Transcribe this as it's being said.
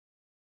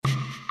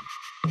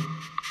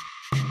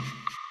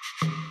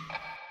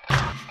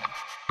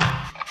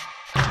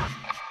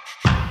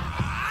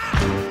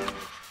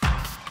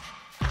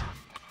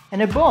An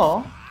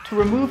ebo to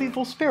remove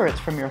evil spirits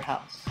from your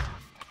house.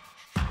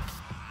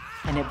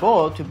 An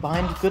ebo to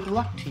bind good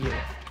luck to you.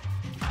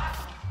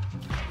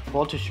 An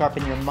ebo to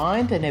sharpen your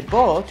mind. An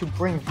ebo to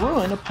bring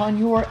ruin upon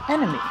your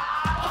enemy.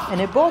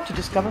 An ebo to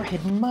discover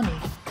hidden money.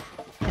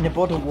 An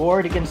ebo to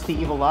ward against the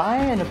evil eye.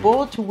 An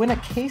ebo to win a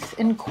case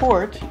in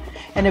court.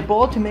 An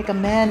ebo to make a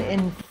man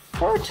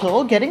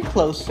infertile getting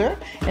closer.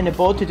 An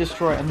ebo to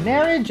destroy a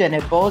marriage. An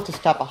ebo to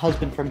stop a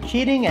husband from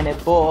cheating. An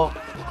ebo...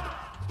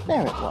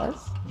 there it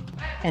was.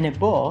 An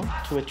ebo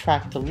to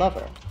attract a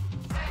lover.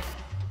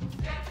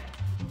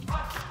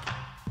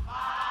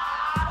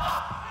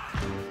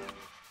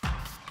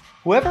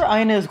 Whoever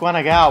Inés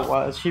Guanagal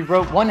was, she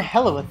wrote one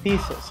hell of a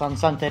thesis on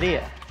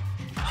Santeria.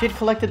 She had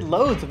collected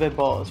loads of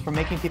ebos for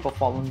making people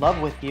fall in love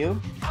with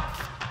you.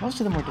 Most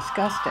of them were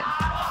disgusting,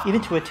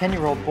 even to a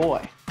 10-year-old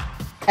boy.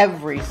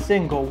 Every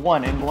single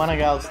one in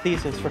Guanagal's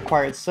thesis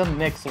required some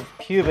mix of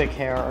pubic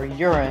hair, or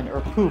urine, or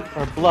poop,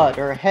 or blood,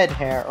 or head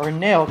hair, or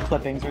nail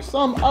clippings, or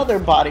some other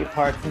body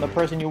part from the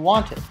person you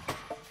wanted.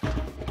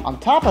 On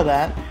top of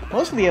that,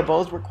 most of the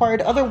ebos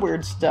required other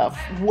weird stuff.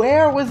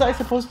 Where was I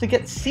supposed to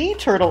get sea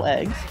turtle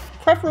eggs,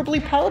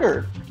 preferably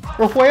powdered,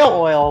 or whale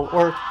oil,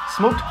 or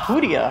smoked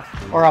pudia,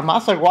 or a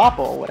masa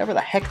guapo, whatever the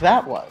heck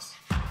that was?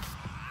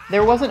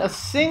 There wasn't a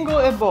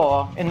single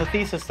ebo in the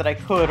thesis that I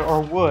could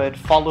or would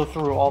follow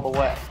through all the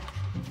way.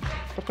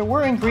 But there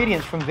were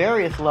ingredients from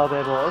various love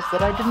ebos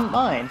that I didn't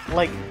mind,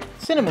 like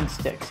cinnamon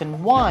sticks,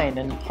 and wine,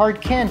 and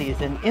hard candies,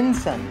 and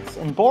incense,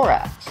 and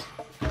borax.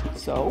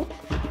 So,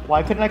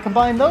 why couldn't I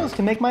combine those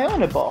to make my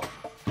own ebo?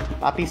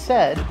 Papi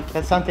said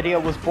that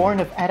Santeria was born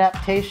of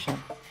adaptation.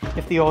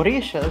 If the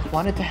orishas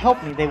wanted to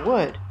help me, they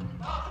would.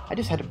 I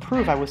just had to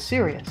prove I was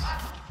serious,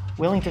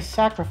 willing to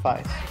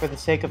sacrifice for the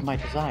sake of my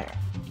desire.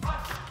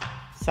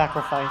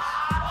 Sacrifice.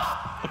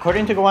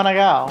 According to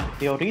Guanagal,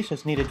 the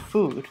orishas needed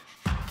food,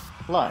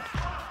 blood.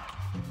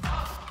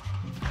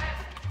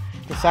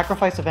 The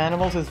sacrifice of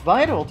animals is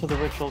vital to the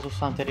rituals of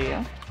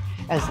Santeria.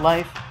 As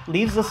life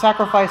leaves the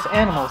sacrifice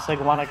animal, said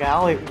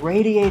Guanagal, it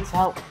radiates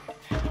outward,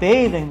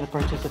 bathing the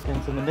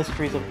participants in the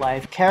mysteries of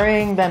life,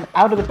 carrying them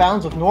out of the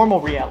bounds of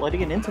normal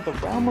reality and into the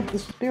realm of the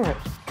spirit.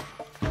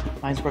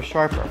 Minds grow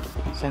sharper,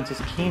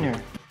 senses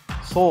keener,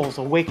 souls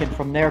awaken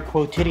from their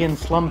quotidian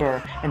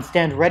slumber and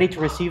stand ready to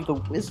receive the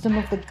wisdom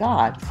of the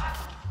gods.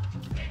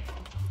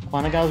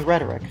 Guanagal's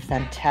rhetoric,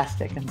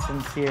 fantastic and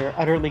sincere,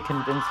 utterly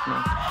convinced me.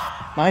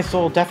 My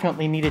soul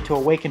definitely needed to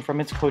awaken from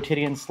its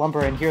quotidian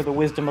slumber and hear the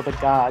wisdom of the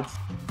gods.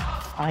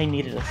 I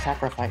needed a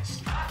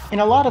sacrifice. In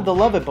a lot of the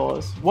love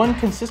ebos, one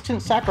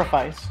consistent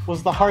sacrifice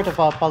was the heart of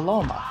a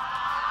paloma.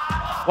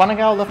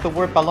 Guanagal left the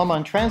word paloma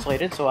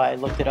untranslated, so I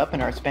looked it up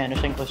in our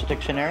Spanish-English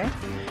dictionary.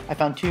 I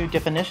found two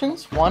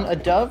definitions, one a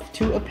dove,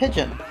 two a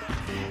pigeon.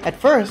 At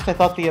first, I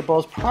thought the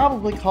ebos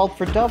probably called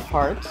for dove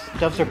hearts.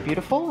 Doves are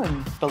beautiful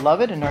and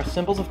beloved and are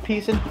symbols of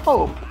peace and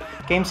hope.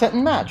 Game, set,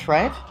 and match,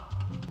 right?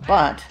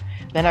 But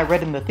then I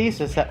read in the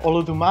thesis that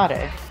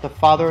Olodumare, the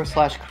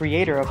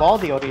father/creator of all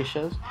the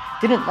orishas,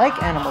 didn't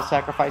like animal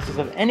sacrifices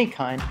of any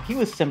kind. He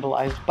was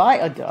symbolized by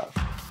a dove.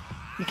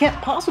 You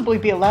can't possibly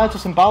be allowed to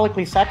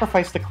symbolically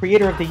sacrifice the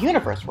creator of the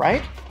universe,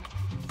 right?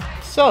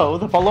 So,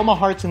 the paloma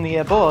hearts in the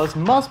ebos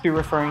must be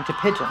referring to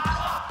pigeons.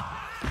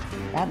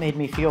 That made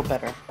me feel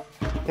better.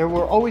 There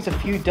were always a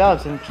few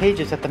doves in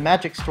cages at the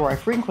magic store I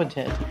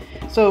frequented,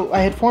 so I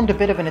had formed a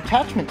bit of an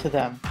attachment to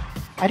them.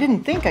 I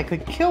didn't think I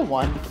could kill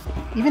one,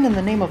 even in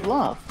the name of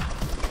love.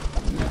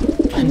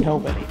 But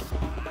nobody,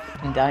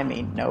 and I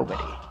mean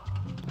nobody,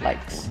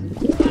 likes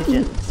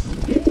pigeons.